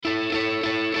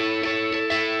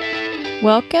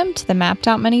Welcome to the Mapped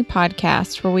Out Money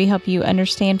podcast, where we help you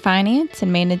understand finance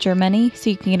and manage your money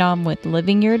so you can get on with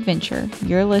living your adventure.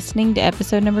 You're listening to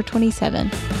episode number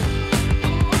 27.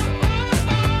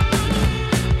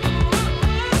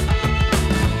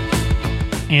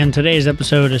 And today's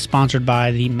episode is sponsored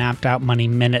by the Mapped Out Money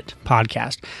Minute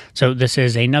podcast. So this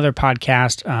is another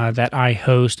podcast that I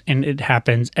host, and it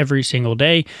happens every single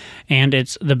day. And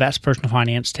it's the best personal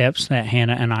finance tips that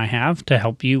Hannah and I have to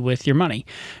help you with your money.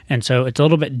 And so it's a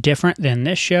little bit different than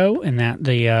this show in that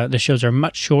the shows are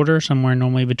much shorter, somewhere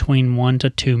normally between 1 to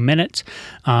 2 minutes,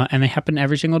 and they happen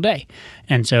every single day.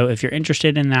 And so if you're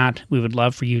interested in that, we would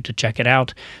love for you to check it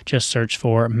out. Just search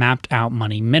for Mapped Out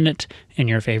Money Minute in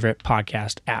your favorite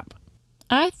podcast app.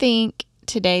 I think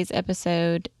today's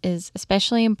episode is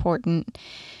especially important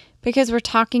because we're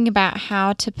talking about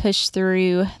how to push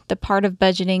through the part of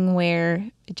budgeting where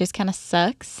it just kind of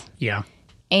sucks. Yeah.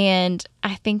 And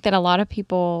I think that a lot of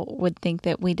people would think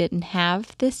that we didn't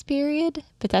have this period,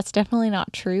 but that's definitely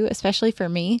not true, especially for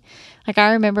me. Like,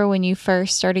 I remember when you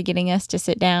first started getting us to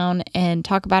sit down and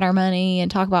talk about our money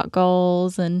and talk about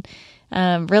goals and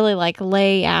really like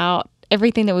lay out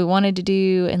everything that we wanted to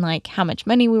do and like how much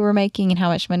money we were making and how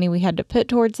much money we had to put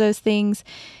towards those things.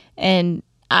 And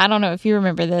I don't know if you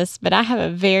remember this, but I have a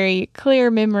very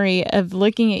clear memory of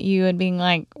looking at you and being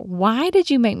like, why did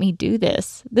you make me do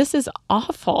this? This is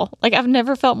awful. Like, I've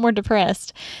never felt more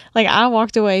depressed. Like, I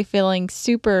walked away feeling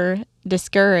super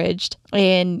discouraged,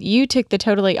 and you took the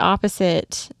totally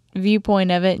opposite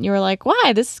viewpoint of it. And you were like,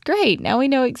 why? This is great. Now we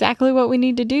know exactly what we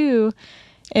need to do.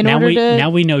 Now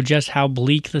we know just how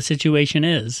bleak the situation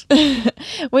is.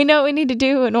 We know what we need to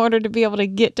do in order to be able to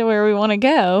get to where we want to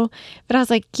go. But I was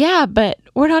like, yeah, but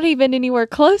we're not even anywhere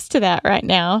close to that right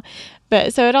now.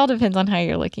 But so it all depends on how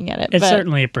you're looking at it. It's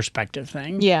certainly a perspective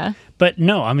thing. Yeah. But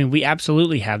no, I mean, we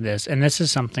absolutely have this. And this is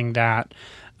something that,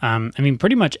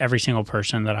 pretty much every single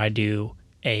person that I do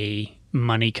a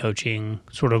money coaching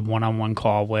sort of one-on-one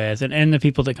call with, and the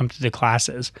people that come to the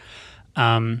classes,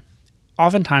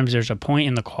 oftentimes there's a point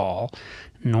in the call,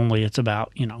 normally it's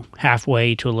about,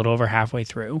 halfway to a little over halfway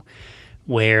through,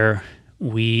 where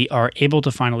we are able to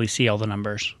finally see all the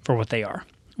numbers for what they are.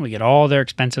 We get all their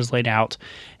expenses laid out,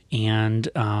 and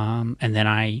then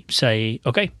I say,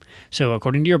 okay, so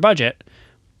according to your budget,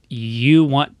 you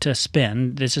want to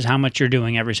spend, this is how much you're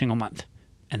doing every single month.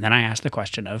 And then I ask the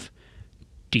question of,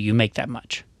 do you make that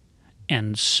much?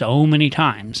 And so many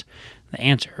times the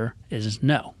answer is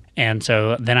no. And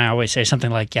so then I always say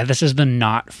something like, yeah, this is the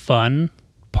not fun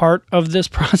part of this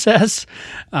process.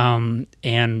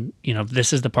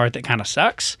 This is the part that kind of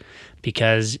sucks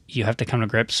because you have to come to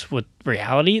grips with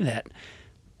reality that,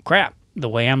 crap, the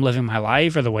way I'm living my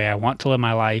life or the way I want to live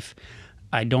my life,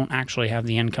 I don't actually have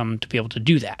the income to be able to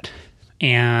do that.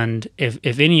 And if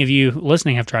any of you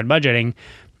listening have tried budgeting,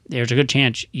 there's a good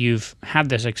chance you've had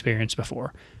this experience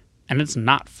before, and it's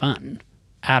not fun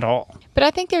at all. But I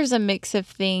think there's a mix of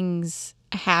things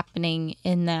happening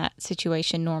in that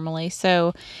situation normally.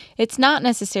 So it's not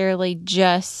necessarily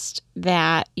just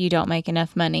that you don't make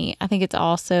enough money. I think it's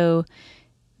also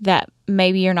that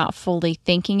maybe you're not fully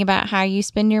thinking about how you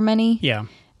spend your money. Yeah.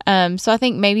 So I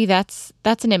think maybe that's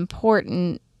an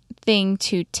important thing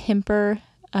to temper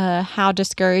how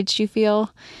discouraged you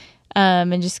feel,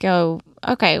 and just go,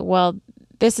 okay, well,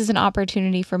 this is an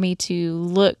opportunity for me to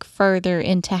look further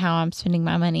into how I'm spending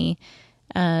my money,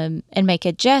 and make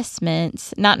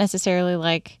adjustments, not necessarily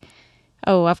like,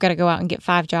 oh, I've got to go out and get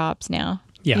 5 jobs now,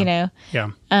 Yeah.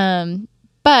 Yeah.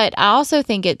 But I also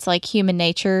think it's like human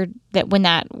nature that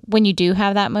when you do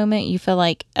have that moment, you feel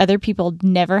like other people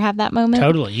never have that moment.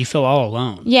 Totally. You feel all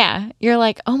alone. Yeah. You're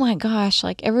like, oh my gosh,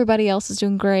 like everybody else is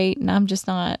doing great and I'm just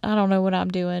not, I don't know what I'm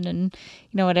doing and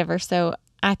whatever. So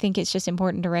I think it's just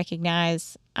important to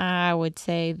recognize, I would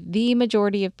say, the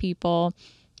majority of people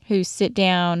who sit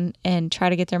down and try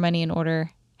to get their money in order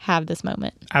have this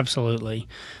moment. Absolutely.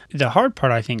 The hard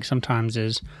part, I think, sometimes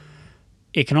is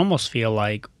it can almost feel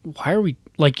like, why are we,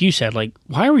 like you said, like,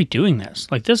 why are we doing this?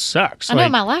 Like, this sucks. I know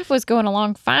my life was going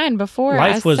along fine before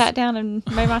I sat down and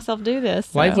made myself do this.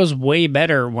 So. Life was way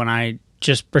better when I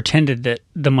just pretended that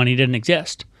the money didn't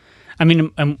exist. I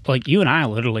mean, like, you and I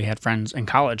literally had friends in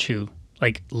college who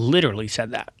like literally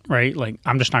said that, right? Like,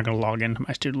 I'm just not going to log into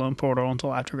my student loan portal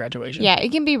until after graduation. Yeah,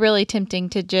 it can be really tempting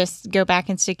to just go back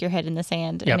and stick your head in the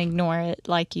sand and ignore it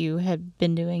like you had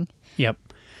been doing. Yep.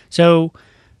 So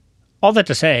all that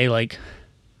to say, like,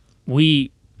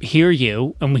 we hear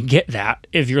you and we get that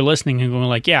if you're listening and going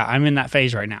like, yeah, I'm in that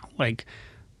phase right now. Like,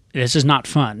 this is not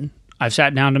fun. I've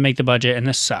sat down to make the budget and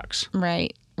this sucks.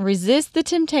 Right. Resist the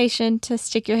temptation to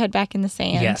stick your head back in the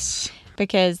sand. Yes.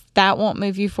 Because that won't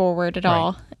move you forward at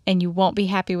all. and you won't be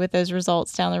happy with those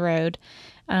results down the road.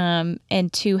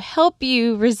 And to help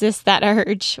you resist that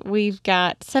urge, we've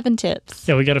got 7 tips.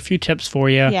 Yeah, we got a few tips for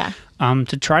you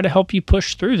to try to help you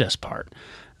push through this part.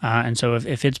 And so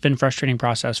if it's been a frustrating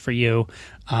process for you,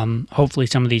 hopefully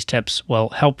some of these tips will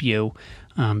help you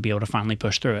be able to finally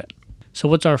push through it. So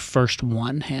what's our first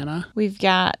one, Hannah? We've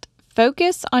got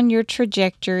focus on your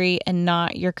trajectory and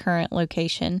not your current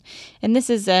location. And this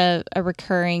is a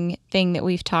recurring thing that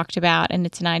we've talked about, and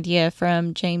it's an idea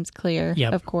from James Clear,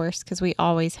 of course, because we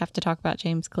always have to talk about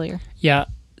James Clear. Yeah.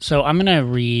 So I'm going to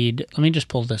read, let me just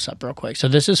pull this up real quick. So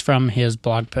this is from his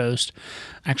blog post,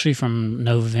 actually from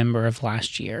November of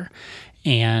last year.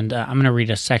 And I'm going to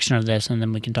read a section of this, and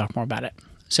then we can talk more about it.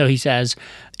 So he says,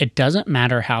 it doesn't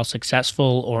matter how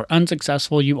successful or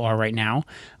unsuccessful you are right now.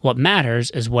 What matters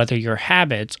is whether your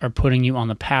habits are putting you on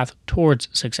the path towards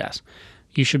success.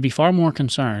 You should be far more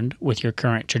concerned with your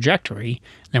current trajectory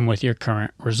than with your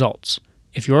current results.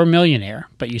 If you're a millionaire,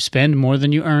 but you spend more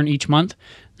than you earn each month,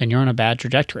 then you're on a bad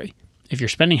trajectory. If your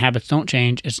spending habits don't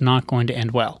change, it's not going to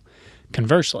end well.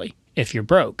 Conversely, if you're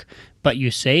broke, but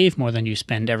you save more than you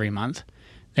spend every month,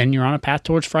 then you're on a path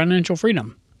towards financial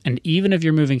freedom. And even if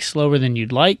you're moving slower than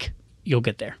you'd like, you'll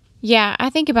get there. Yeah, I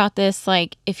think about this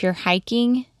like if you're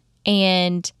hiking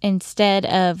and instead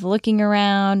of looking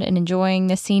around and enjoying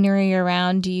the scenery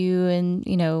around you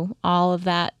and, all of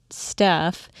that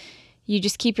stuff, you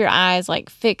just keep your eyes like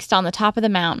fixed on the top of the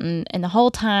mountain. And the whole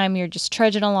time you're just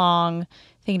trudging along,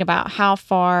 thinking about how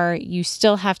far you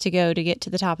still have to go to get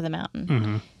to the top of the mountain.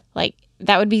 Mm-hmm. Like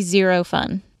that would be zero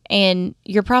fun. And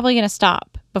you're probably going to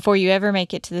stop before you ever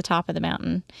make it to the top of the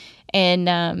mountain.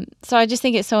 And so I just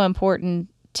think it's so important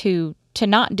to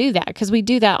not do that, because we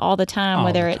do that all the time,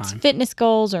 whether it's fitness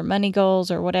goals or money goals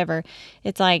or whatever.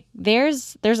 It's like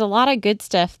there's a lot of good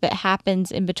stuff that happens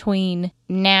in between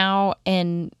now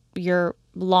and your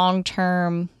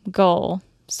long-term goal.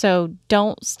 So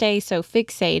don't stay so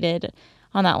fixated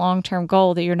on that long-term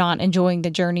goal that you're not enjoying the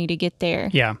journey to get there.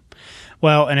 Yeah.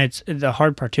 Well, and it's the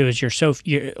hard part too is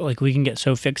we can get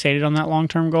so fixated on that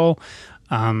long-term goal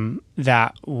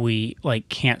that we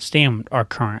can't stand our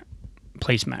current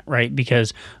placement, right?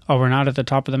 Because we're not at the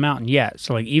top of the mountain yet.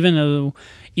 So even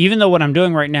though what I'm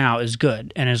doing right now is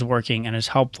good and is working and is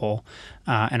helpful,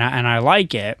 and I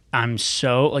like it, I'm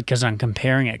so because I'm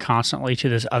comparing it constantly to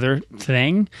this other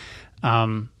thing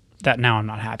that now I'm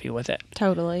not happy with it.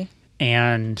 Totally.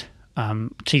 And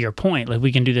to your point,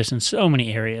 we can do this in so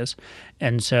many areas.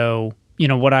 And so,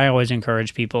 what I always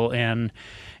encourage people in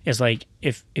is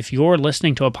if you're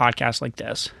listening to a podcast like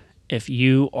this, if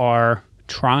you are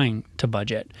trying to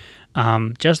budget,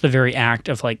 just the very act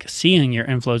of seeing your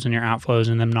inflows and your outflows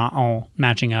and them not all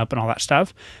matching up and all that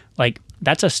stuff,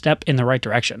 that's a step in the right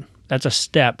direction. That's a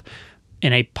step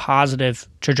in a positive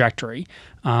trajectory.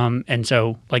 And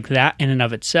so that in and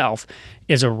of itself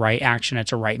is a right action.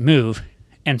 It's a right move.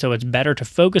 And so it's better to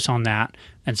focus on that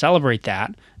and celebrate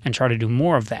that and try to do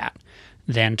more of that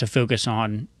than to focus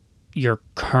on your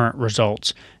current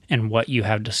results and what you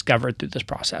have discovered through this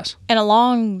process. And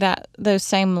along those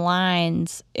same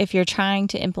lines, if you're trying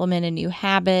to implement a new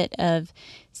habit of,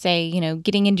 say,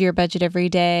 getting into your budget every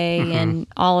day and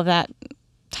all of that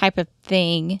type of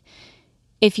thing,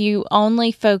 if you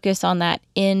only focus on that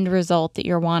end result that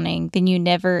you're wanting, then you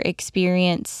never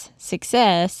experience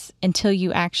success until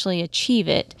you actually achieve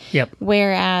it. Yep.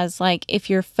 Whereas,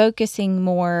 if you're focusing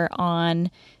more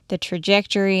on the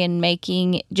trajectory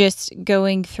and just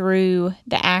going through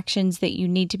the actions that you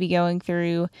need to be going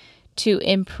through to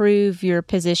improve your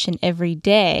position every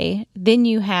day, then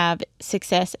you have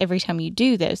success every time you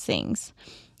do those things.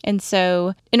 And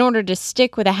so in order to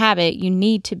stick with a habit, you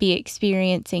need to be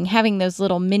having those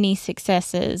little mini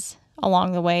successes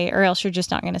along the way, or else you're just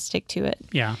not going to stick to it.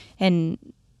 Yeah. And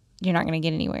you're not going to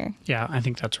get anywhere. Yeah, I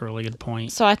think that's a really good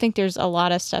point. So I think there's a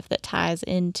lot of stuff that ties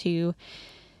into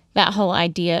that whole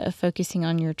idea of focusing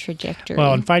on your trajectory.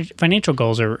 Well, and financial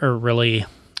goals are really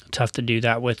tough to do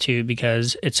that with too,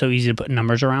 because it's so easy to put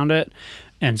numbers around it.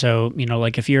 And so,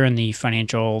 if you're in the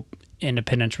financial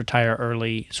independence, retire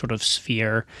early sort of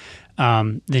sphere,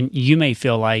 then you may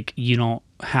feel like you don't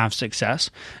have success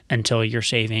until you're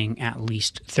saving at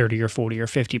least 30 or 40 or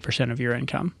 50% of your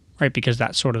income, right? Because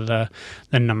that's sort of the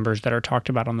numbers that are talked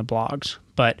about on the blogs.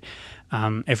 But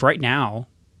if right now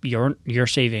you're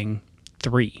saving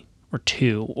 3 or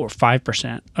 2 or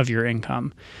 5% of your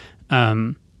income,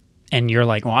 and you're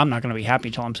like, well, I'm not going to be happy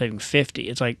until I'm saving 50.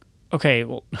 It's like, okay,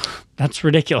 well, that's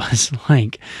ridiculous.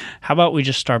 How about we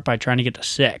just start by trying to get to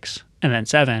 6 and then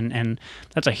 7? And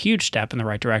that's a huge step in the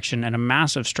right direction and a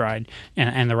massive stride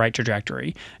and the right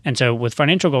trajectory. And so with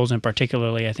financial goals in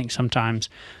particularly, I think sometimes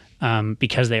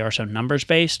because they are so numbers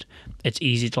based, it's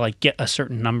easy to like get a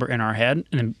certain number in our head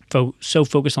and then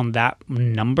focus on that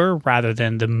number rather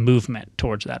than the movement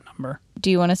towards that number.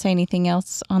 Do you want to say anything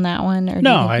else on that one, or do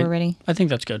No, you think we're ready? I think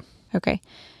that's good. Okay.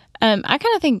 I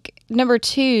kind of think number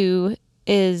 2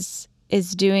 is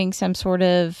doing some sort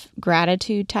of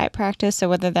gratitude type practice. So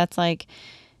whether that's like,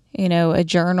 a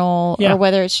journal, or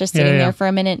whether it's just sitting there for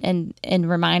a minute and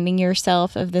reminding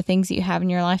yourself of the things that you have in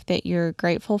your life that you're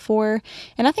grateful for.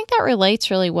 And I think that relates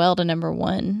really well to number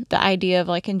 1, the idea of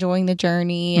like enjoying the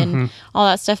journey and all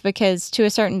that stuff, because to a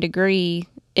certain degree,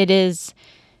 it is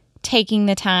taking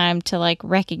the time to like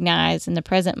recognize in the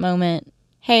present moment,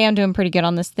 hey, I'm doing pretty good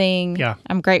on this thing. Yeah.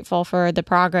 I'm grateful for the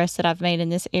progress that I've made in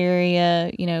this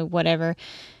area, whatever.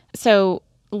 So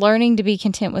learning to be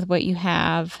content with what you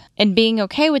have and being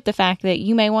okay with the fact that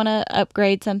you may want to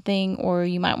upgrade something, or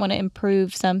you might want to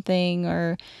improve something,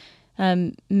 or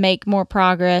make more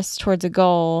progress towards a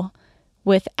goal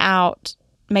without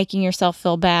making yourself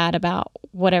feel bad about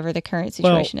whatever the current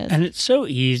situation is. And it's so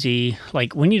easy.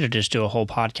 Like, we need to just do a whole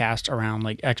podcast around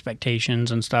like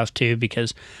expectations and stuff too,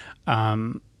 because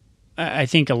I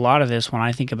think a lot of this, when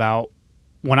I think about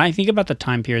the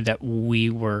time period that we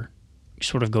were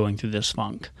sort of going through this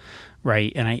funk,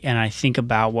 right? And I think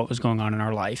about what was going on in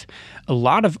our life. A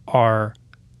lot of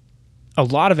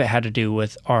it had to do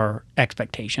with our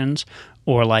expectations,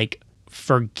 or like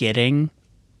forgetting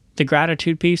the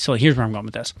gratitude piece. So here's where I'm going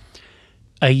with this.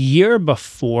 A year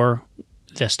before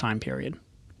this time period,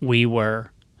 we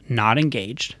were not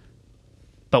engaged,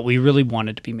 but we really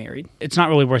wanted to be married. It's not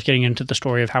really worth getting into the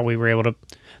story of how we were able to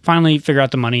finally figure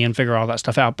out the money and figure all that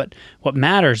stuff out. But what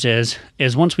matters is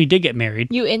once we did get married,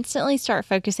 you instantly start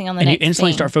focusing on the and next you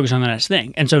instantly thing. start focusing on the next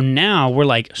thing. And so now we're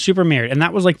like super married. And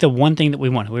that was like the one thing that we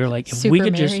wanted. We were like, if Super we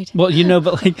could married. just, but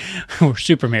like we're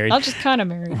super married. I'm just kind of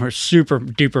married. We're super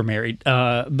duper married.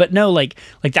 But no, like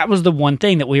that was the one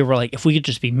thing that we were like, if we could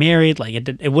just be married, like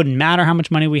it wouldn't matter how much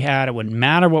money we had. It wouldn't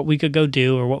matter what we could go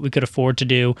do or what we could afford to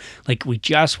do. Like, we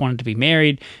just wanted to be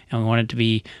married, and we wanted to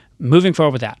be moving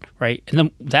forward with that, right? And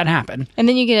then that happened. And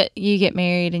then you get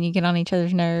married and you get on each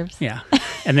other's nerves. Yeah.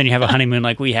 And then you have a honeymoon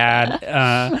like we had.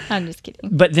 I'm just kidding.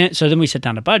 But then we sit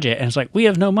down to budget, and it's like, we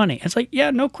have no money. It's like,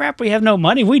 yeah, no crap, we have no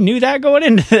money. We knew that going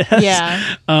into this.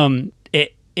 Yeah.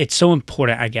 It's so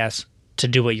important, I guess, to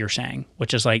do what you're saying,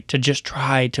 which is like to just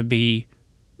try to be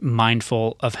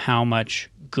mindful of how much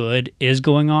good is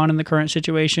going on in the current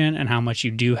situation, and how much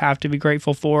you do have to be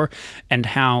grateful for, and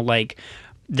how like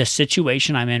the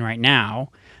situation I'm in right now,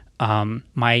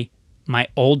 my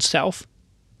old self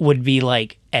would be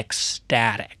like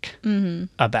ecstatic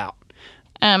about.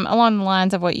 Along the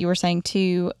lines of what you were saying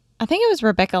too, I think it was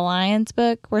Rebecca Lyons'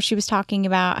 book where she was talking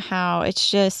about how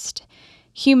it's just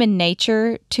human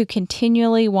nature to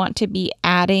continually want to be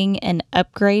adding and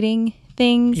upgrading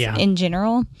things in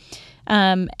general.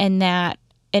 And that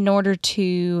in order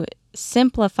to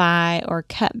simplify or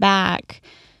cut back,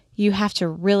 you have to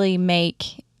really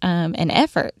make an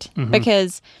effort,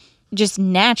 because just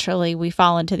naturally we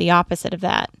fall into the opposite of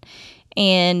that.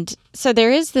 And so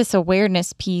there is this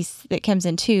awareness piece that comes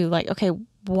in too, like, okay,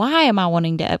 why am I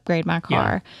wanting to upgrade my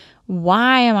car? Yeah.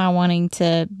 Why am I wanting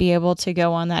to be able to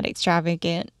go on that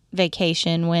extravagant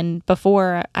vacation when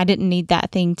before I didn't need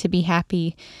that thing to be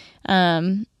happy?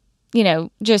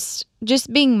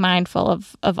 Just being mindful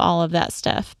of all of that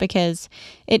stuff, because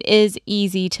it is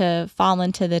easy to fall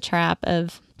into the trap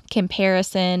of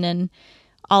comparison and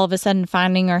all of a sudden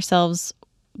finding ourselves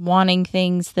wanting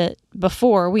things that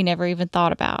before we never even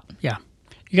thought about. Yeah.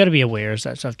 You got to be aware as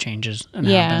that stuff changes and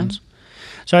happens.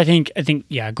 So I think,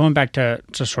 going back to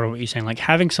sort of what you're saying, like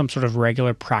having some sort of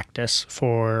regular practice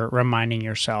for reminding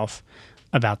yourself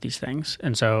about these things.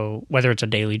 And so whether it's a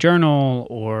daily journal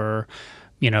or,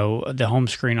 the home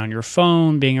screen on your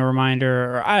phone being a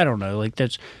reminder, or I don't know, like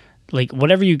that's like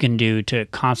whatever you can do to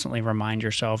constantly remind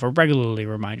yourself or regularly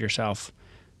remind yourself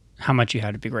how much you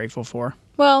have to be grateful for.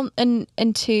 Well, and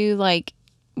to like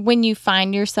when you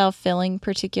find yourself feeling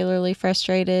particularly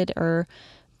frustrated or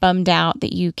bummed out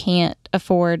that you can't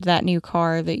afford that new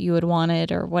car that you had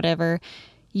wanted or whatever,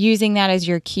 using that as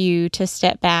your cue to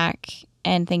step back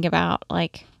and think about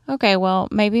like, okay, well,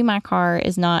 maybe my car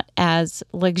is not as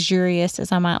luxurious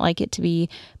as I might like it to be,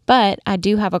 but I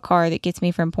do have a car that gets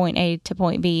me from point A to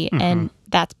point B, and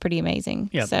that's pretty amazing.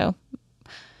 Yep. So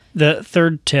the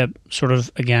third tip sort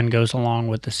of, again, goes along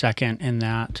with the second in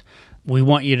that we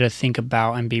want you to think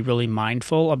about and be really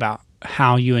mindful about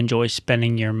how you enjoy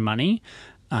spending your money,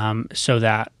 so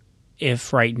that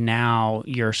if right now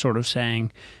you're sort of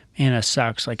saying, man, this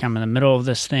sucks, like I'm in the middle of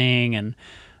this thing and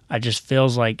I just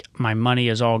feels like my money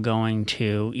is all going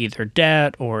to either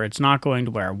debt, or it's not going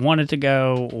to where I want it to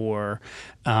go, or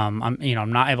I'm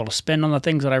not able to spend on the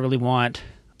things that I really want.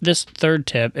 This third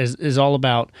tip is all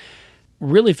about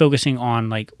really focusing on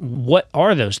like what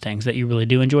are those things that you really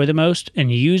do enjoy the most,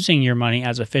 and using your money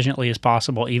as efficiently as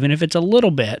possible, even if it's a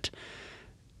little bit,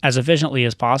 as efficiently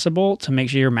as possible to make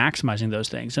sure you're maximizing those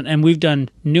things. And we've done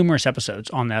numerous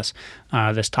episodes on this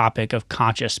topic of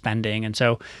conscious spending. And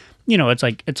so, it's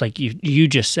like you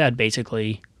just said,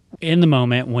 basically, in the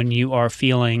moment when you are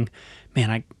feeling,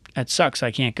 man, it sucks,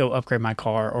 I can't go upgrade my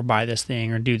car or buy this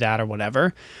thing or do that or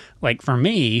whatever. Like for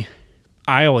me,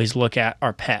 I always look at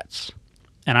our pets.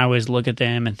 And I always look at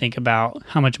them and think about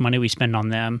how much money we spend on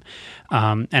them,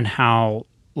 and how,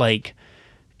 like,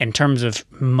 in terms of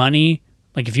money,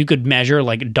 like if you could measure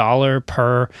like dollar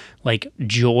per like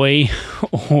joy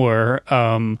or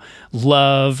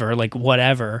love or like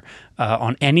whatever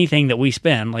on anything that we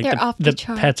spend, like the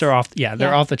pets are off. Yeah,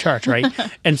 they're off the charts, right?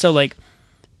 And so like,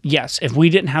 yes, if we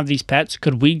didn't have these pets,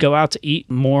 could we go out to eat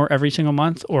more every single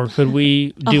month, or could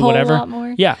we do whatever? Lot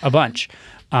more? Yeah, a bunch.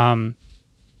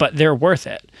 But they're worth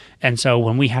it. And so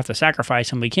when we have to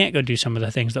sacrifice and we can't go do some of the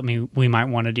things that we might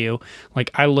want to do, like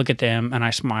I look at them and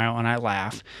I smile and I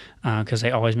laugh because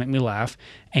they always make me laugh.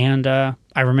 And I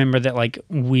remember that like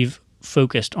we've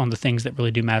focused on the things that really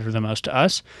do matter the most to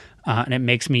us, and it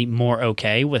makes me more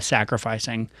okay with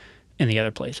sacrificing in the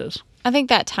other places. I think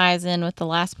that ties in with the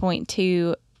last point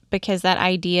too, because that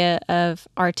idea of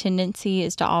our tendency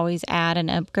is to always add and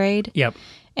upgrade. Yep.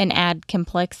 And add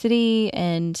complexity,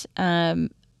 and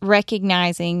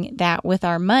recognizing that with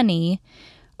our money,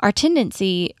 our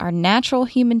natural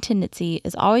human tendency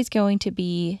is always going to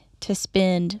be to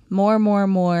spend more and more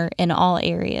and more in all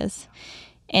areas.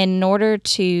 And in order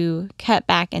to cut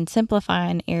back and simplify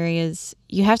in areas,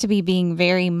 you have to be being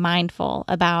very mindful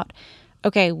about,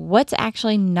 okay, what's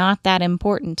actually not that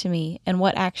important to me and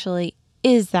what actually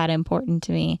is that important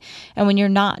to me. And when you're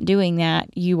not doing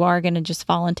that, you are going to just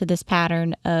fall into this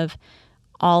pattern of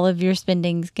all of your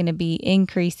spending is going to be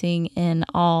increasing in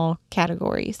all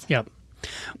categories. Yep.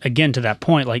 Again, to that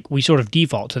point, like we sort of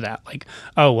default to that. Like,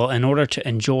 oh, well, in order to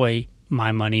enjoy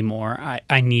my money more,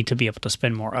 I need to be able to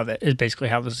spend more of it, is basically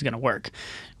how this is going to work.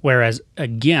 Whereas,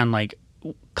 again, like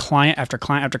client after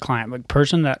client after client, like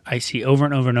person that I see over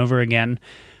and over and over again,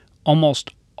 almost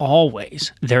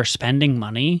always they're spending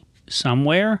money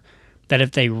somewhere that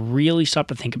if they really stop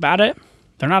to think about it,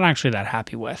 they're not actually that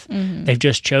happy with. Mm-hmm. They've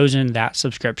just chosen that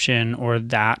subscription or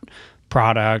that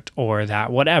product or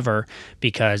that whatever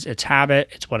because it's habit,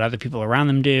 it's what other people around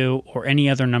them do, or any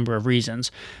other number of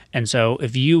reasons. And so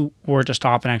if you were to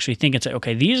stop and actually think and say,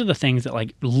 okay, these are the things that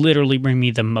like literally bring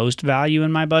me the most value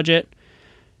in my budget,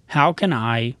 how can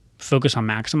I focus on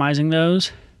maximizing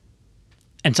those?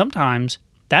 And sometimes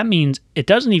that means it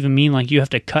doesn't even mean like you have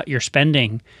to cut your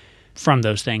spending from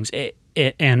those things and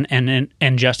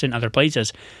just in other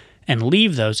places and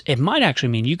leave those. It might actually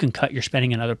mean you can cut your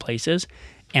spending in other places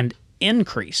and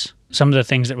increase some of the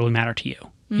things that really matter to you.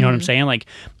 You know what I'm saying? Like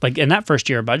in that first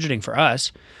year of budgeting for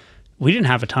us, we didn't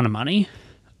have a ton of money.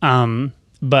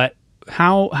 But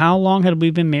how long had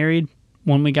we been married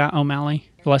when we got O'Malley?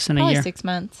 Less than Probably a year. 6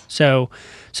 months. So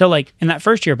like in that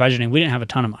first year of budgeting, we didn't have a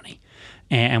ton of money,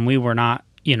 and we were not,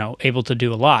 able to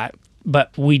do a lot,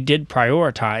 but we did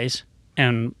prioritize,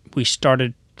 and we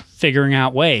started figuring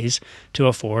out ways to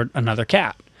afford another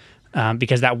cat.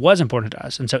 Because that was important to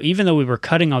us. And so even though we were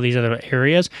cutting all these other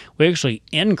areas, we actually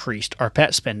increased our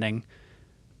pet spending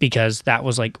because that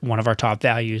was like one of our top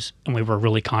values, and we were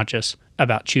really conscious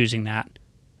about choosing that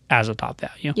as a top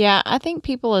value. Yeah, I think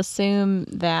people assume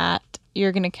that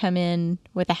you're going to come in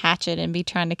with a hatchet and be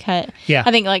trying to cut. Yeah.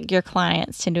 I think like your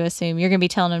clients tend to assume you're going to be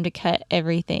telling them to cut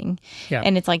everything. Yeah.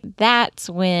 And it's like that's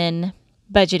when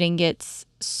budgeting gets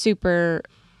super,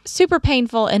 super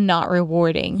painful and not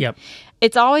rewarding. Yep.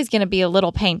 It's always going to be a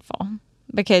little painful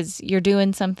because you're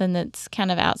doing something that's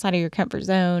kind of outside of your comfort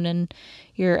zone and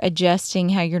you're adjusting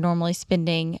how you're normally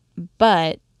spending.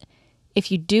 But if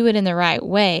you do it in the right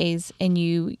ways and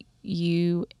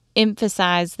you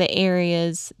emphasize the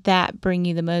areas that bring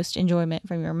you the most enjoyment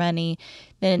from your money,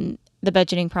 then the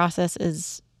budgeting process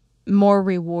is more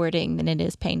rewarding than it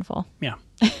is painful. Yeah.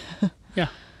 Yeah,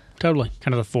 totally.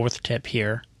 Kind of the fourth tip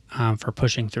here for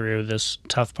pushing through this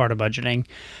tough part of budgeting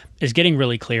is getting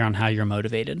really clear on how you're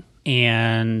motivated.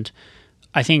 And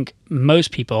I think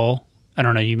most people, I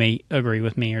don't know, you may agree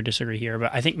with me or disagree here,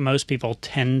 but I think most people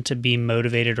tend to be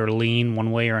motivated or lean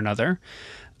one way or another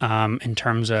in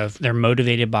terms of they're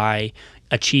motivated by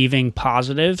achieving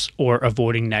positives or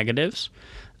avoiding negatives.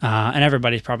 And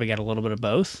everybody's probably got a little bit of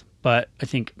both. But I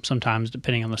think sometimes,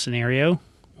 depending on the scenario,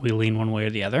 we lean one way or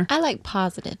the other. I like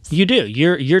positives. You do.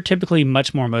 You're typically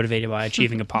much more motivated by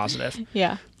achieving a positive.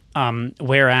 Yeah.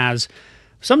 Whereas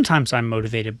sometimes I'm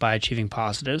motivated by achieving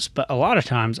positives, but a lot of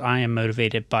times I am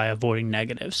motivated by avoiding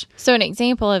negatives. So an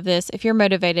example of this, if you're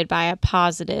motivated by a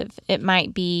positive, it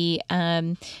might be,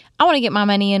 I want to get my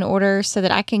money in order so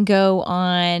that I can go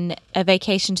on a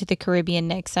vacation to the Caribbean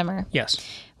next summer. Yes.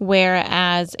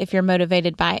 Whereas if you're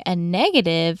motivated by a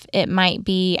negative, it might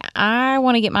be, I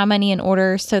want to get my money in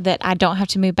order so that I don't have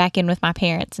to move back in with my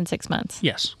parents in 6 months.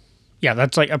 Yes. Yeah,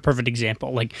 that's like a perfect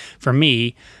example. Like for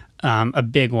me, a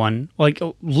big one, like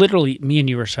literally me and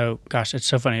you were it's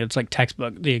so funny. It's like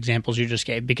textbook, the examples you just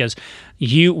gave, because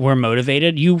you were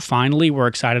motivated. You finally were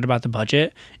excited about the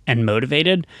budget and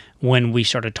motivated when we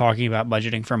started talking about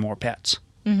budgeting for more pets.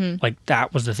 Mm-hmm. Like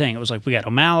that was the thing. It was like, we got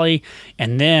O'Malley,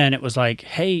 and then it was like,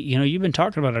 hey, you've been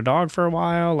talking about a dog for a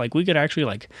while. Like we could actually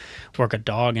like work a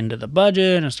dog into the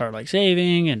budget and start like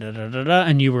saving and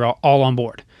and you were all on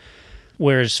board.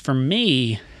 Whereas for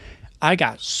me, I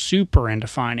got super into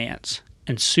finance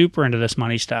and super into this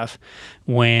money stuff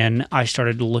when I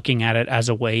started looking at it as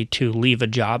a way to leave a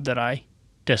job that I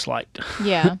disliked.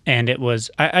 Yeah. And it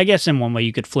was, I guess in one way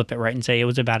you could flip it right and say it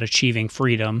was about achieving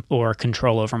freedom or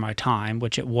control over my time,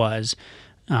 which it was.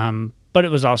 But it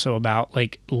was also about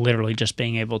like literally just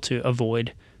being able to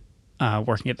avoid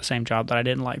working at the same job that I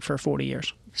didn't like for 40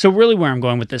 years. So really where I'm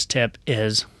going with this tip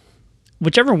is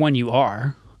whichever one you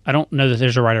are, I don't know that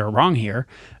there's a right or a wrong here,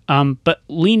 but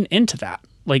lean into that.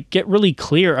 Like get really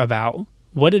clear about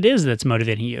what it is that's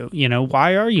motivating you.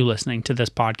 Why are you listening to this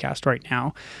podcast right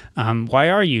now? Why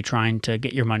are you trying to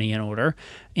get your money in order?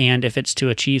 And if it's to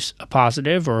achieve a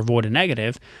positive or avoid a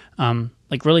negative,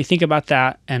 like really think about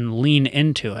that and lean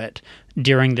into it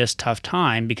during this tough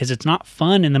time, because it's not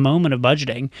fun in the moment of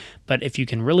budgeting. But if you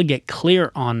can really get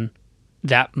clear on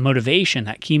that motivation,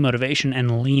 that key motivation,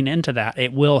 and lean into that,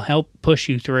 it will help push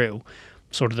you through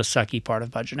sort of the sucky part of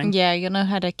budgeting. Yeah, you'll know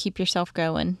how to keep yourself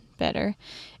going better.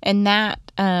 And that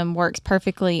works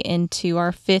perfectly into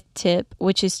our fifth tip,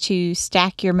 which is to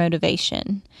stack your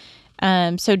motivation.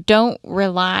 So don't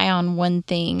rely on one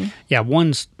thing. Yeah,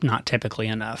 one's not typically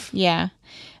enough. Yeah,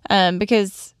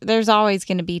 because there's always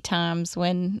going to be times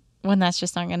when that's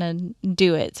just not going to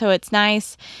do it. So it's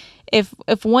nice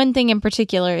if one thing in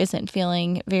particular isn't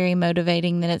feeling very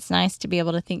motivating, then it's nice to be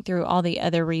able to think through all the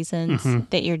other reasons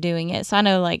that you're doing it. So I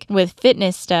know like with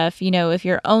fitness stuff, if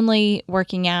you're only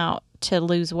working out to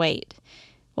lose weight,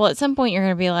 well, at some point you're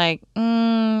going to be like,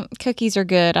 cookies are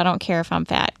good. I don't care if I'm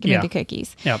fat. Give me the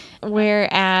cookies. Yep.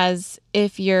 Whereas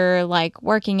if you're like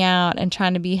working out and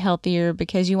trying to be healthier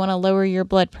because you want to lower your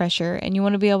blood pressure and you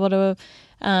want to be able to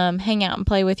hang out and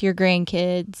play with your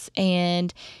grandkids,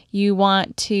 and you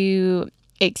want to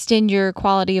extend your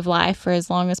quality of life for as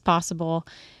long as possible.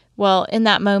 Well, in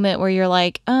that moment where you're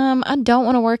like, I don't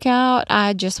want to work out,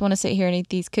 I just want to sit here and eat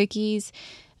these cookies,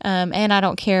 and I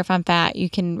don't care if I'm fat, you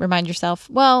can remind yourself,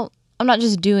 well, I'm not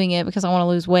just doing it because I want to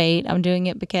lose weight. I'm doing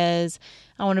it because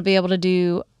I want to be able to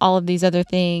do all of these other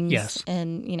things. Yes.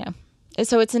 And,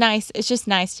 so it's just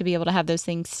nice to be able to have those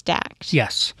things stacked.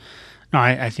 Yes. No,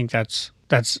 I think that's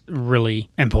really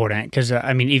important, because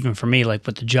even for me, like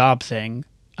with the job thing,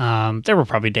 there were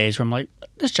probably days where I'm like,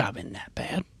 this job isn't that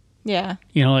bad. Yeah.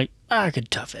 Like I could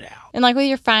tough it out. And like with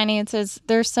your finances,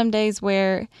 there's some days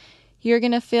where you're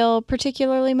going to feel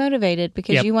particularly motivated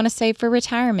because you want to save for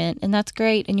retirement, and that's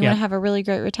great, and you want to have a really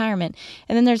great retirement.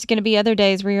 And then there's going to be other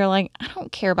days where you're like, I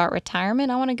don't care about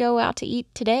retirement. I want to go out to eat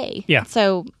today. Yeah.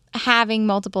 So having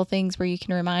multiple things where you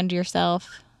can remind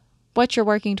yourself what you're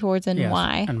working towards and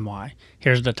why. And why.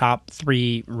 Here's the top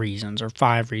 3 reasons or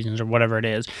 5 reasons or whatever it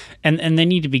is. And they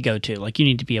need to be go-to. Like you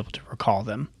need to be able to recall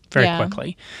them very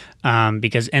quickly.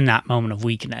 Because in that moment of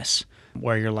weakness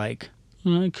where you're like,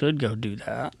 I could go do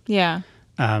that. Yeah.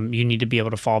 You need to be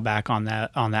able to fall back on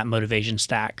that motivation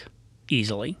stack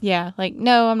easily. Yeah. Like,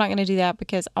 no, I'm not going to do that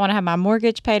because I want to have my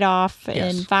mortgage paid off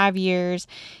in 5 years,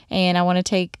 and I want to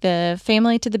take the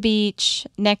family to the beach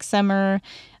next summer.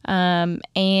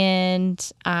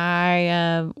 And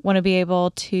I want to be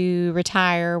able to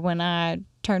retire when I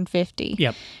turn 50.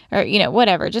 Yep. Or,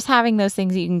 whatever. Just having those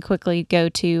things that you can quickly go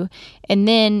to. And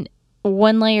then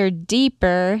one layer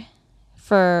deeper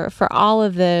for all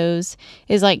of those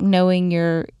is like knowing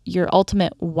your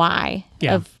ultimate why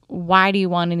of why do you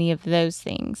want any of those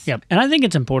things. Yep. And I think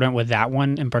it's important with that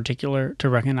one in particular to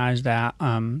recognize that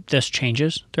this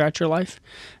changes throughout your life.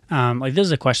 Like this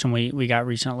is a question we got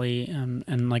recently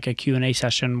in like a Q&A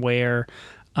session where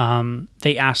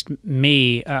they asked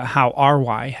me how our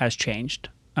why has changed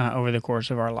over the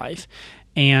course of our life.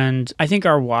 And I think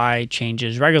our why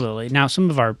changes regularly. Now, some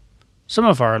of our some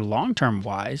of our long-term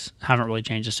whys haven't really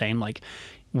changed the same. Like,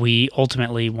 we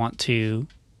ultimately want to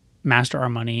master our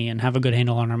money and have a good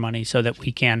handle on our money so that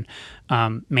we can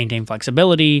maintain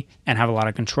flexibility and have a lot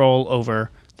of control over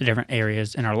the different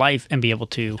areas in our life and be able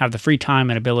to have the free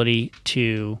time and ability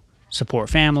to support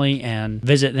family and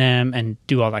visit them and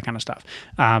do all that kind of stuff.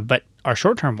 But our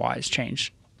short-term whys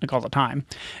change like all the time.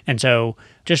 And so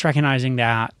just recognizing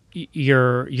that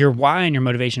your why and your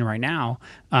motivation right now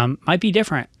might be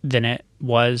different than it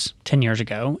was 10 years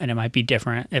ago, and it might be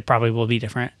different. It probably will be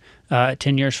different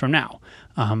 10 years from now.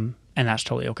 And that's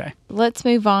totally okay. Let's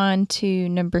move on to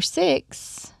number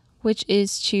 6, which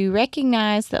is to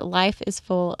recognize that life is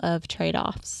full of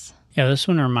trade-offs. Yeah, this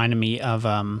one reminded me of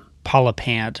Paula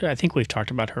Pant. I think we've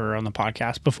talked about her on the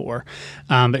podcast before,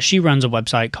 but she runs a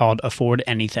website called Afford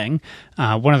Anything.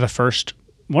 One of the first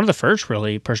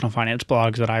really personal finance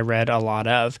blogs that I read a lot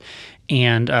of.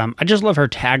 And I just love her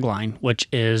tagline, which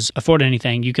is afford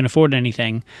anything. You can afford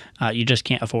anything. You just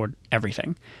can't afford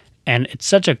everything. And it's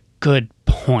such a good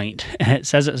point. And it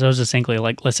says it so succinctly,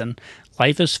 like, listen,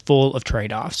 life is full of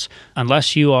trade-offs.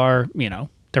 Unless you are,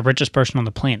 the richest person on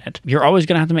the planet, you're always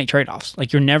going to have to make trade-offs.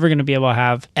 Like, you're never going to be able to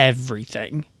have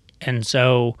everything. And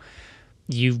so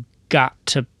you've got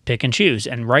to pick and choose.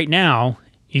 And right now,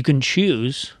 you can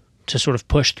choose to sort of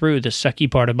push through the sucky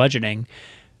part of budgeting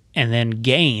and then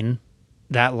gain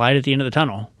that light at the end of the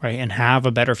tunnel, right? And have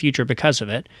a better future because of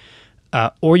it.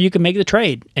 Or you can make the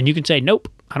trade and you can say, nope,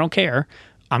 I don't care.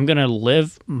 I'm going to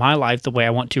live my life the way I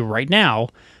want to right now.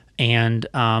 And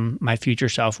my future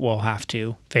self will have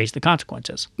to face the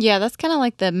consequences. Yeah, that's kind of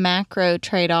like the macro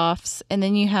trade-offs. And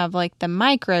then you have like the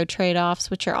micro trade-offs,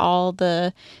 which are all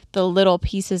the little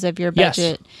pieces of your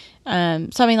budget. Yes.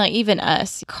 So I mean, like, even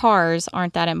us, cars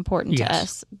aren't that important to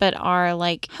us, but our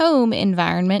like home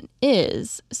environment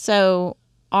is. So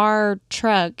our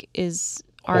truck is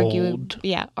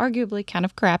arguably kind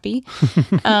of crappy.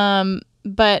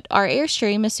 But our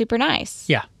Airstream is super nice.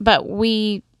 Yeah. But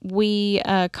we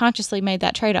consciously made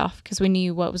that trade-off because we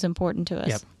knew what was important to us.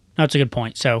 Yep. That's a good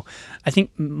point. So I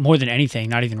think more than anything,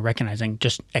 not even recognizing,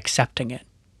 just accepting it.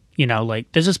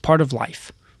 Like, this is part of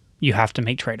life. You have to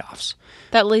make trade-offs.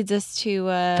 That leads us to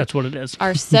that's what it is.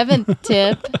 Our 7th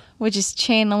tip, which is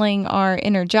channeling our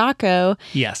inner Jocko.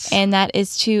 Yes. And that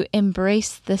is to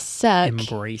embrace the suck.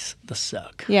 Embrace the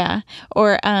suck. Yeah.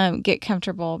 Or get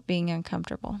comfortable being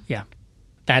uncomfortable. Yeah.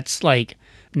 That's like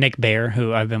Nick Bare,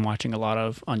 who I've been watching a lot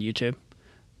of on YouTube,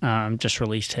 just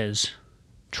released his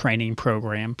training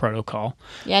program protocol.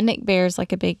 Yeah, Nick Bare's like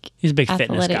he's a big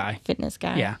fitness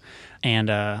guy. Yeah.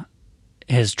 And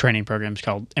his training program is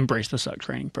called Embrace the Suck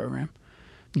Training Program.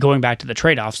 Going back to the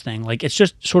trade-offs thing, like, it's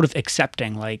just sort of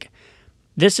accepting, like,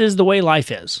 this is the way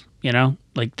life is,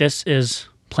 like, this is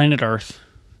planet Earth,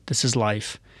 this is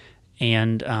life,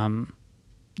 and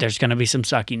there's going to be some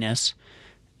suckiness,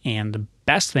 and the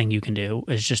best thing you can do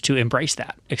is just to embrace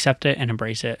that, accept it and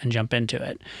embrace it and jump into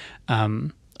it.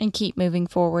 And keep moving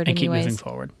forward Keep moving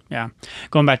forward, yeah.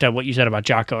 Going back to what you said about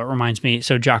Jocko, it reminds me,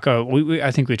 so Jocko, I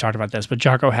think we talked about this, but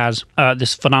Jocko has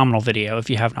this phenomenal video. If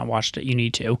you have not watched it, you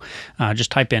need to.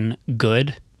 Just type in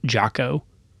good Jocko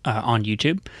on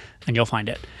YouTube, and you'll find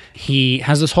it. He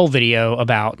has this whole video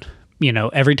about,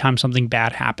 every time something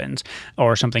bad happens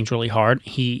or something's really hard,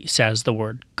 he says the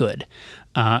word good.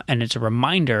 And it's a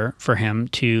reminder for him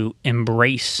to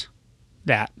embrace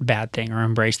that bad thing or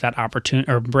embrace that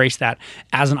opportunity or embrace that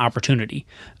as an opportunity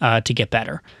to get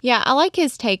better. Yeah, I like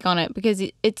his take on it because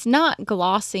it's not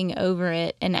glossing over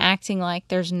it and acting like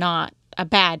there's not a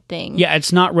bad thing. Yeah,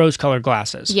 it's not rose-colored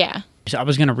glasses. Yeah. So I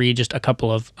was going to read just a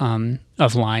couple of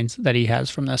lines that he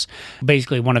has from this.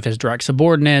 Basically, one of his direct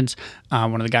subordinates,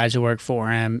 one of the guys who worked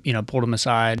for him, pulled him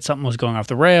aside. Something was going off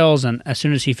the rails, and as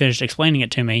soon as he finished explaining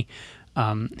it to me,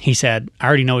 he said, "I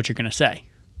already know what you're going to say."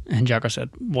 And Jocko said,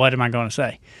 "What am I going to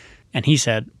say?" And he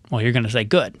said, "Well, you're going to say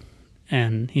good."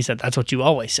 And he said, "That's what you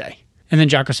always say." And then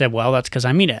Jocko said, "Well, that's because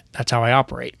I mean it. That's how I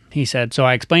operate." He said, "So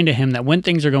I explained to him that when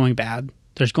things are going bad,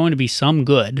 there's going to be some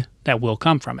good that will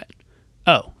come from it.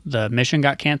 Oh, the mission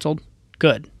got canceled?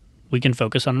 Good. We can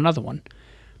focus on another one.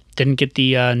 Didn't get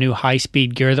the new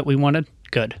high-speed gear that we wanted?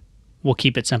 Good. We'll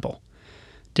keep it simple.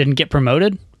 Didn't get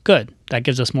promoted? Good. That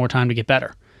gives us more time to get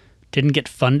better. Didn't get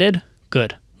funded?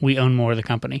 Good. We own more of the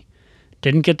company.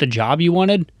 Didn't get the job you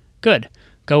wanted? Good.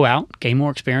 Go out, gain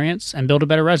more experience, and build a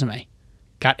better resume.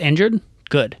 Got injured?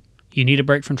 Good. You need a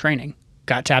break from training.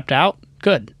 Got tapped out?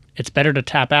 Good. It's better to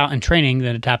tap out in training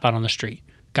than to tap out on the street.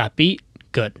 Got beat?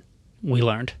 Good. We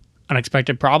learned.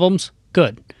 Unexpected problems?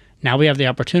 Good. Now we have the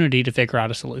opportunity to figure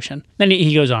out a solution." Then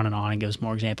he goes on and gives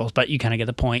more examples, but you kind of get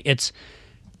the point. It's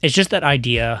just that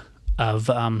idea of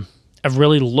of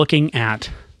really looking at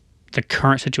the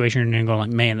current situation and going like,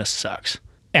 man, this sucks.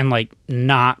 And like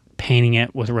not painting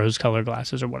it with rose colored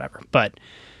glasses or whatever, but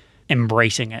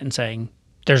embracing it and saying,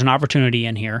 there's an opportunity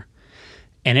in here.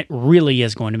 And it really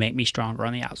is going to make me stronger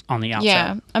on the outside.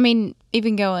 Yeah. I mean,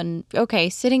 even going, okay,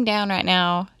 sitting down right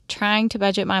now, trying to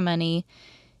budget my money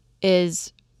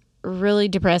is really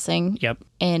depressing. Yep.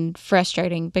 And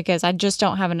frustrating because I just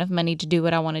don't have enough money to do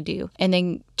what I want to do. And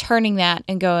then turning that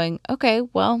and going, okay,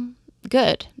 well,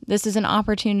 good. This is an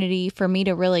opportunity for me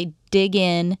to really dig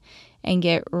in and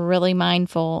get really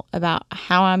mindful about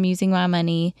how I'm using my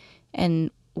money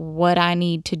and what I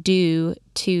need to do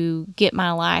to get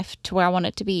my life to where I want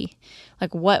it to be.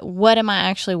 Like what am I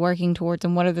actually working towards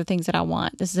and what are the things that I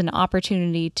want? This is an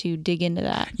opportunity to dig into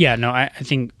that. Yeah, no, I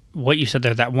think what you said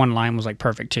there, that one line was like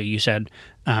perfect too. You said,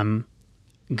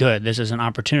 good, this is an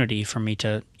opportunity for me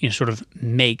to, sort of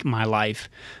make my life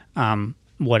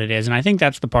what it is. And I think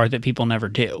that's the part that people never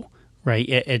do. Right.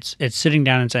 It's sitting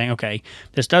down and saying, okay,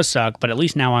 this does suck, but at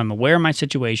least now I'm aware of my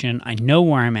situation. I know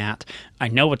where I'm at. I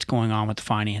know what's going on with the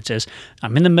finances.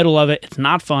 I'm in the middle of it. It's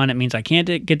not fun. It means I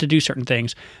can't get to do certain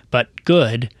things, but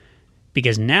good,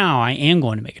 because now I am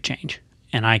going to make a change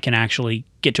and I can actually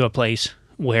get to a place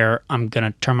where I'm going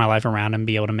to turn my life around and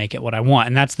be able to make it what I want.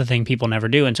 And that's the thing people never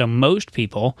do. And so most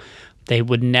people, they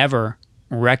would never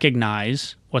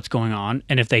recognize what's going on,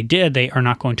 and if they did, they are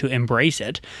not going to embrace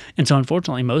it. And so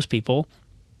unfortunately most people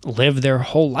live their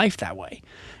whole life that way,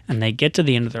 and they get to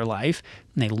the end of their life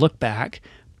and they look back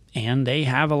and they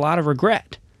have a lot of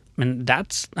regret. And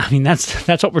that's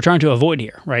what we're trying to avoid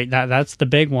here, right? That's the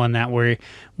big one that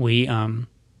we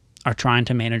are trying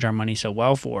to manage our money so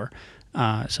well for,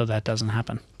 so that doesn't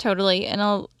happen. Totally.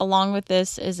 And along with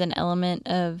this is an element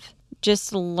of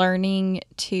just learning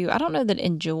to, I don't know that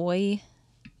enjoy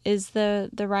is the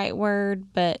right word,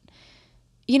 but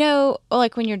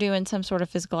like when you're doing some sort of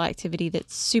physical activity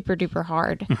that's super duper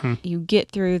hard, mm-hmm. you get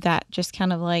through that just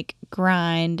kind of like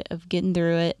grind of getting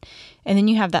through it, and then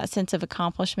you have that sense of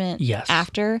accomplishment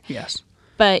after. Yes.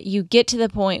 But you get to the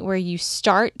point where you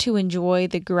start to enjoy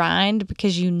the grind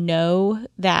because you know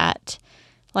that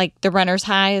like the runner's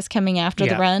high is coming after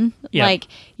the run. Yep. Like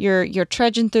you're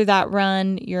trudging through that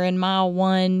run. You're in mile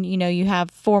 1. You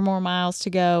have 4 more miles to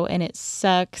go, and it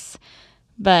sucks.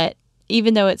 But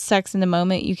even though it sucks in the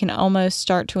moment, you can almost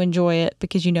start to enjoy it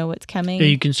because you know what's coming. Yeah,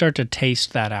 you can start to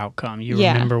taste that outcome. You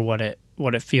remember what it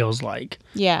feels like.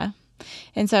 Yeah,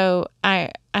 and so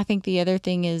I think the other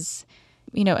thing is,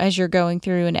 as you're going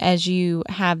through and as you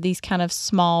have these kind of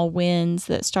small wins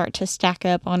that start to stack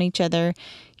up on each other,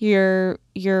 you're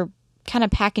kind of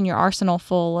packing your arsenal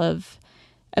full of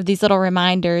these little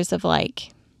reminders of like,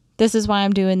 this is why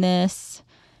I'm doing this,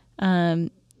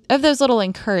 of those little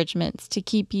encouragements to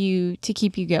keep you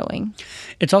going.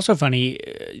 It's also funny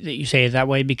that you say it that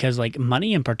way because like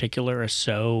money in particular is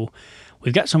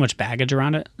we've got so much baggage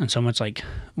around it and so much like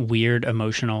weird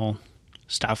emotional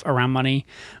stuff around money.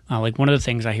 Like one of the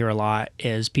things I hear a lot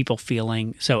is people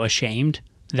feeling so ashamed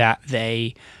that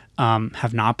they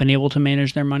have not been able to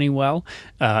manage their money well,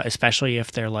 especially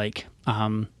if they're like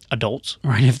adults,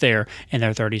 right? If they're in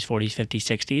their 30s, 40s,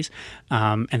 50s,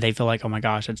 60s, and they feel like, oh my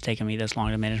gosh, it's taken me this long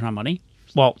to manage my money.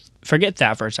 Well, forget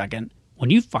that for a second. When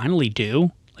you finally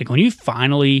do, like when you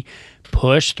finally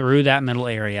push through that middle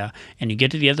area and you get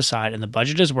to the other side and the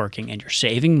budget is working and you're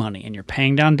saving money and you're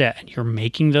paying down debt and you're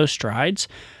making those strides,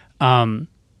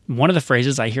 one of the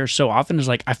phrases I hear so often is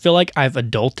like, I feel like I've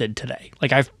adulted today.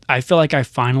 Like I feel like I've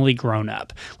finally grown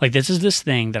up. Like this is this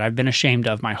thing that I've been ashamed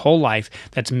of my whole life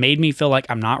that's made me feel like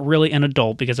I'm not really an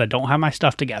adult because I don't have my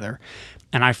stuff together.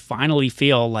 And I finally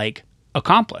feel like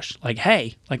accomplished. Like,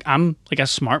 hey, like I'm like a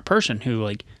smart person who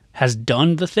like has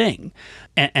done the thing.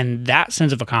 And that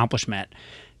sense of accomplishment,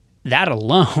 that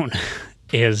alone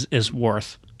is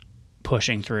worth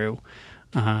pushing through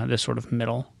this sort of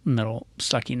middle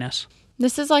suckiness.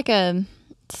 This is like a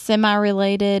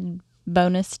semi-related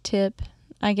bonus tip,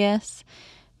 I guess.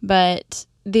 But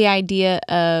the idea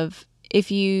of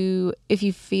if you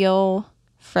feel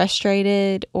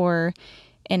frustrated or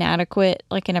inadequate,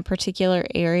 like in a particular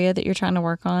area that you're trying to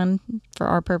work on, for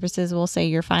our purposes, we'll say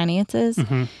your finances,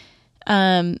 mm-hmm.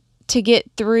 To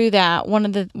get through that, one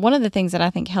of the things that I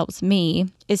think helps me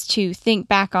is to think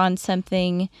back on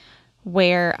something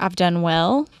where I've done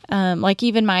well, like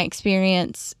even my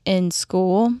experience in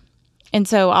school. And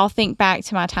so I'll think back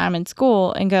to my time in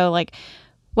school and go like,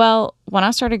 well, when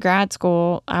I started grad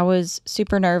school, I was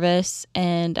super nervous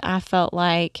and I felt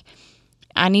like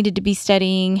I needed to be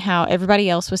studying how everybody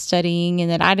else was studying and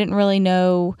that I didn't really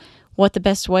know what the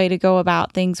best way to go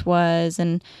about things was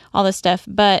and all this stuff.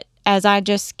 But as I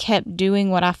just kept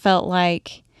doing what I felt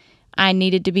like I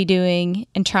needed to be doing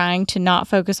and trying to not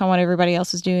focus on what everybody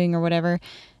else was doing or whatever,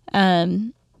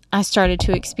 I started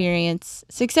to experience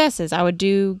successes. I would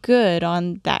do good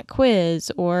on that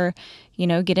quiz or,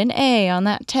 get an A on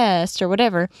that test or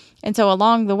whatever. And so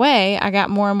along the way, I got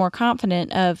more and more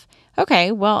confident of,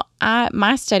 okay, well,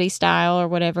 my study style or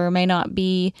whatever may not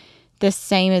be the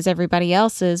same as everybody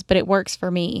else's, but it works for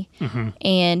me. Mm-hmm.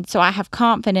 And so I have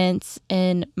confidence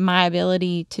in my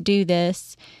ability to do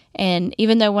this. And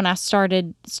even though when I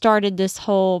started this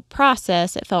whole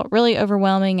process, it felt really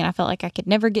overwhelming and I felt like I could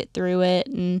never get through it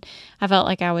and I felt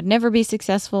like I would never be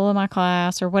successful in my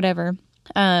class or whatever,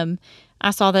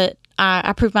 I saw that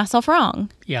I proved myself wrong.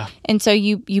 Yeah. And so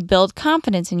you build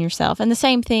confidence in yourself. And the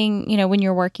same thing, when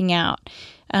you're working out,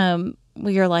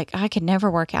 you're like, I could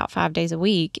never work out 5 days a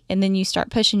week. And then you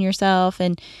start pushing yourself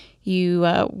and you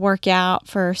work out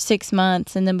for 6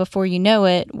 months. And then before you know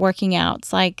it, working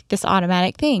out's like this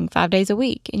automatic thing 5 days a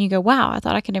week. And you go, wow, I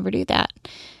thought I could never do that.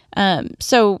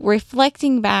 So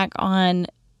reflecting back on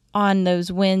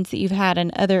those wins that you've had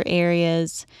in other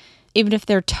areas, even if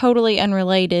they're totally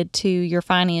unrelated to your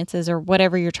finances or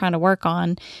whatever you're trying to work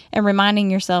on, and reminding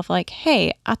yourself like,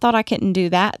 hey, I thought I couldn't do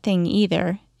that thing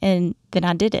either. And then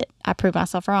I did it. I proved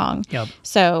myself wrong. Yep.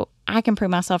 So I can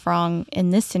prove myself wrong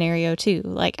in this scenario too.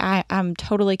 Like I'm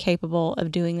totally capable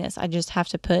of doing this. I just have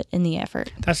to put in the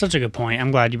effort. That's such a good point.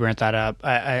 I'm glad you brought that up.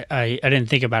 I didn't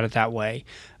think about it that way.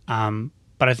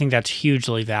 But I think that's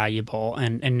hugely valuable.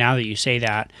 And now that you say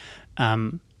that,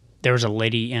 there was a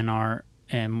lady in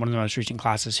one of the most recent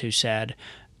classes who said,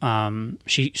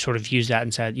 she sort of used that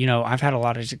and said, I've had a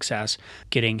lot of success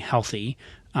getting healthy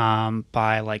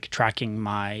by like tracking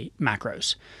my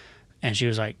macros. And she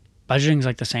was like, budgeting's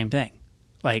like the same thing.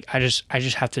 Like I just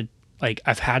have to, like,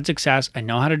 I've had success. I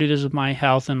know how to do this with my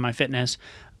health and my fitness.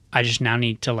 I just now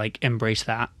need to like embrace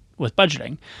that with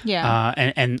budgeting. Yeah.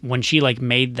 And when she like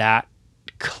made that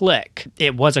click,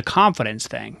 it was a confidence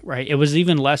thing, right? It was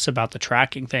even less about the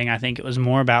tracking thing. I think it was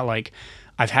more about like,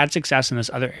 I've had success in this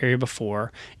other area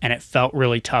before and it felt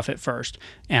really tough at first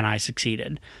and I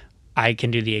succeeded. I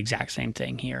can do the exact same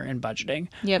thing here in budgeting.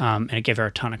 Yep. And it gave her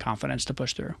a ton of confidence to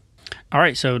push through. All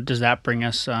right. So does that bring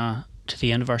us to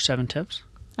the end of our 7 tips?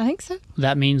 I think so.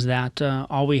 That means that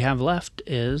all we have left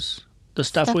is the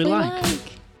stuff we like.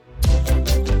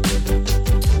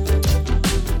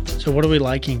 So what are we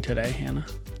liking today, Hannah?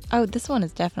 Oh, this one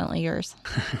is definitely yours.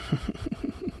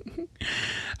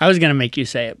 I was going to make you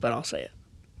say it, but I'll say it.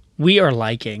 We are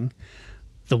liking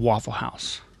the Waffle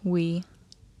House.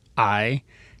 I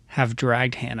have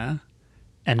dragged Hannah,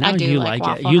 and now you like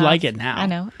it. You like it now. I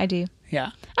know, I do.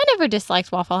 Yeah. I never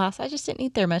disliked Waffle House. I just didn't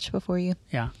eat there much before you.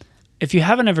 Yeah. If you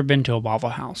haven't ever been to a Waffle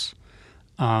House,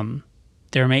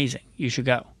 they're amazing. You should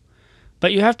go.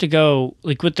 But you have to go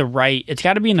like with it's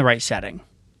got to be in the right setting.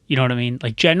 You know what I mean?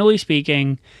 Like generally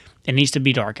speaking, it needs to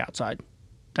be dark outside.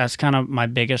 That's kind of my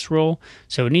biggest rule.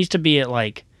 So it needs to be at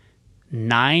like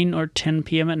 9 or 10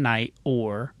 p.m. at night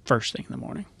or first thing in the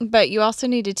morning. But you also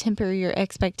need to temper your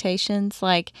expectations.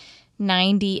 Like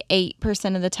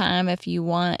 98% of the time, if you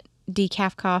want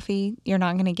decaf coffee, you're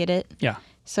not going to get it. Yeah.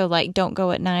 So like, don't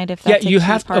go at night if that's a key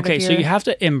part of your... So you have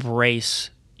to embrace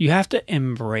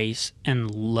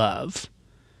and love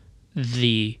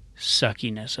the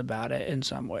suckiness about it in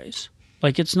some ways.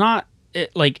 Like it's not...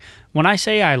 like when I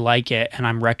say I like it and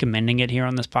I'm recommending it here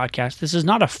on this podcast, this is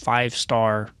not a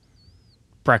 5-star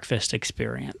breakfast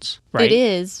experience, right? It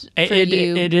is for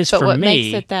you. It is but for me. But what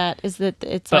makes it that is that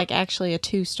it's like actually a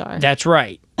 2-star. That's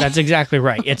right. That's exactly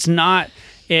right. It's not.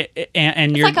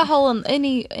 And it's you're like a hole in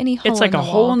any hole. It's like a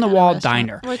hole in the wall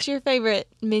diner. What's your favorite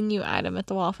menu item at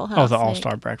the Waffle House? Oh, the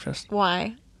All-Star breakfast.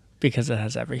 Why? Because it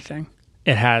has everything.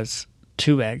 It has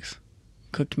 2 eggs,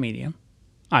 cooked medium.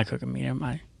 I cook them medium.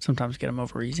 I sometimes get them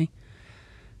over easy.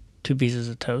 2 pieces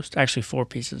of toast. Actually, 4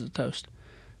 pieces of toast.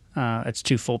 It's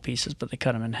 2 full pieces, but they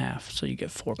cut them in half, so you get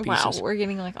 4 pieces. Wow, we're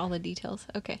getting like all the details.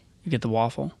 Okay. You get the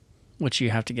waffle, which you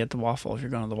have to get the waffle if you're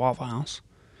going to the Waffle House.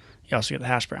 You also get the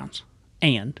hash browns,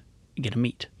 and you get a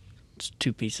meat. It's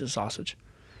 2 pieces of sausage.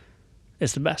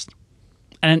 It's the best,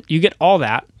 and you get all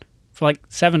that for like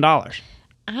 $7.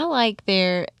 I like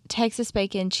their Texas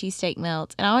bacon cheesesteak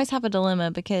melt, and I always have a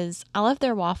dilemma because I love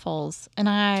their waffles, and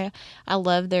I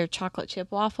love their chocolate chip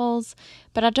waffles,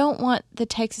 but I don't want the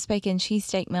Texas bacon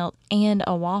cheesesteak melt and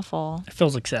a waffle. It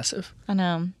feels excessive. I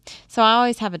know. So I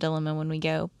always have a dilemma when we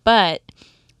go. But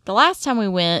the last time we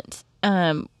went,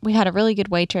 we had a really good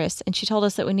waitress, and she told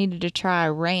us that we needed to try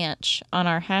ranch on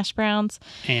our hash browns.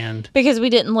 And because we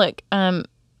didn't look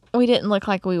We didn't look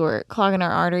like we were clogging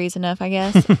our arteries enough, I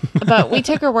guess. But we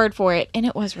took her word for it, and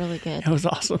it was really good. It was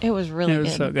awesome. It was really good. It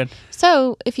was so good.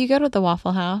 So if you go to the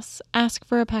Waffle House, ask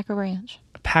for a pack of ranch.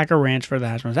 Pack of ranch for the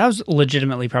hash browns. That was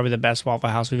legitimately probably the best Waffle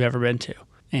House we've ever been to.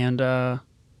 And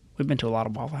we've been to a lot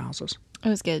of Waffle Houses. It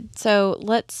was good. So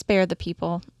let's spare the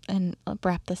people and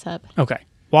wrap this up. Okay.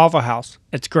 Waffle House.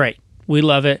 It's great. We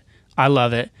love it. I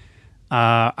love it.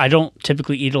 I don't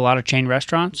typically eat a lot of chain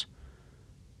restaurants,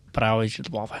 but I always eat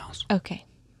the Waffle House. Okay.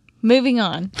 Moving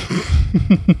on.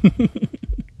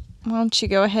 Why don't you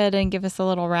go ahead and give us a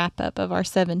little wrap up of our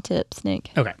 7 tips,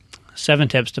 Nick? Okay. 7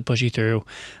 tips to push you through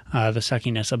the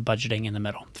suckiness of budgeting in the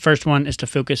middle. The first one is to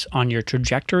focus on your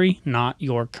trajectory, not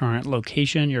your current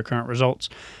location, your current results.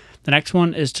 The next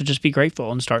one is to just be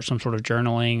grateful and start some sort of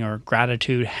journaling or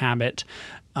gratitude habit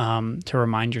to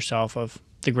remind yourself of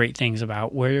the great things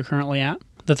about where you're currently at.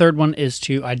 The third one is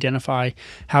to identify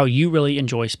how you really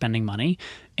enjoy spending money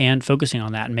and focusing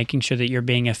on that and making sure that you're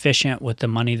being efficient with the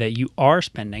money that you are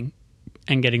spending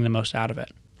and getting the most out of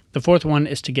it. The fourth one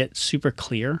is to get super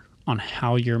clear on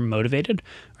how you're motivated.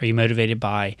 Are you motivated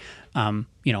by,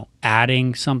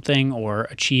 adding something or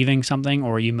achieving something,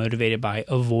 or are you motivated by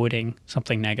avoiding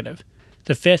something negative?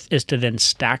 The fifth is to then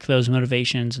stack those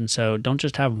motivations. And so don't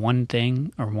just have one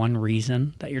thing or one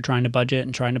reason that you're trying to budget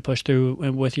and trying to push through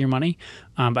with your money,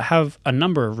 but have a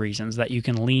number of reasons that you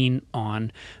can lean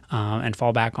on and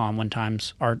fall back on when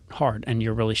times are hard and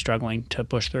you're really struggling to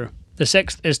push through. The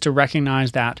sixth is to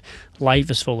recognize that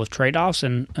life is full of trade-offs.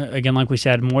 And again, like we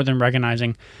said, more than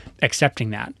recognizing, accepting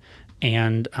that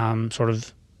and sort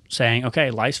of saying,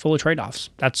 okay, life's full of trade-offs.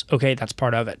 That's okay. That's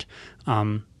part of it.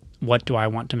 What do I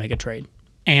want to make a trade?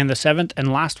 And the seventh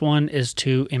and last one is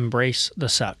to embrace the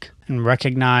suck and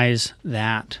recognize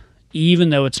that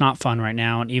even though it's not fun right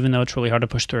now, and even though it's really hard to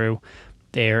push through,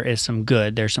 there is some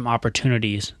good, there's some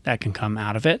opportunities that can come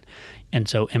out of it. And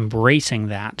so embracing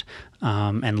that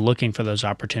and looking for those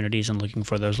opportunities and looking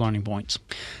for those learning points.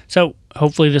 So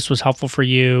hopefully this was helpful for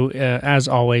you. As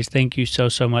always, thank you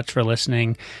so much for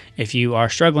listening. If you are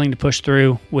struggling to push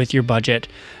through with your budget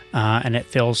and it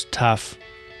feels tough,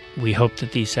 we hope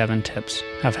that these 7 tips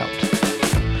have helped.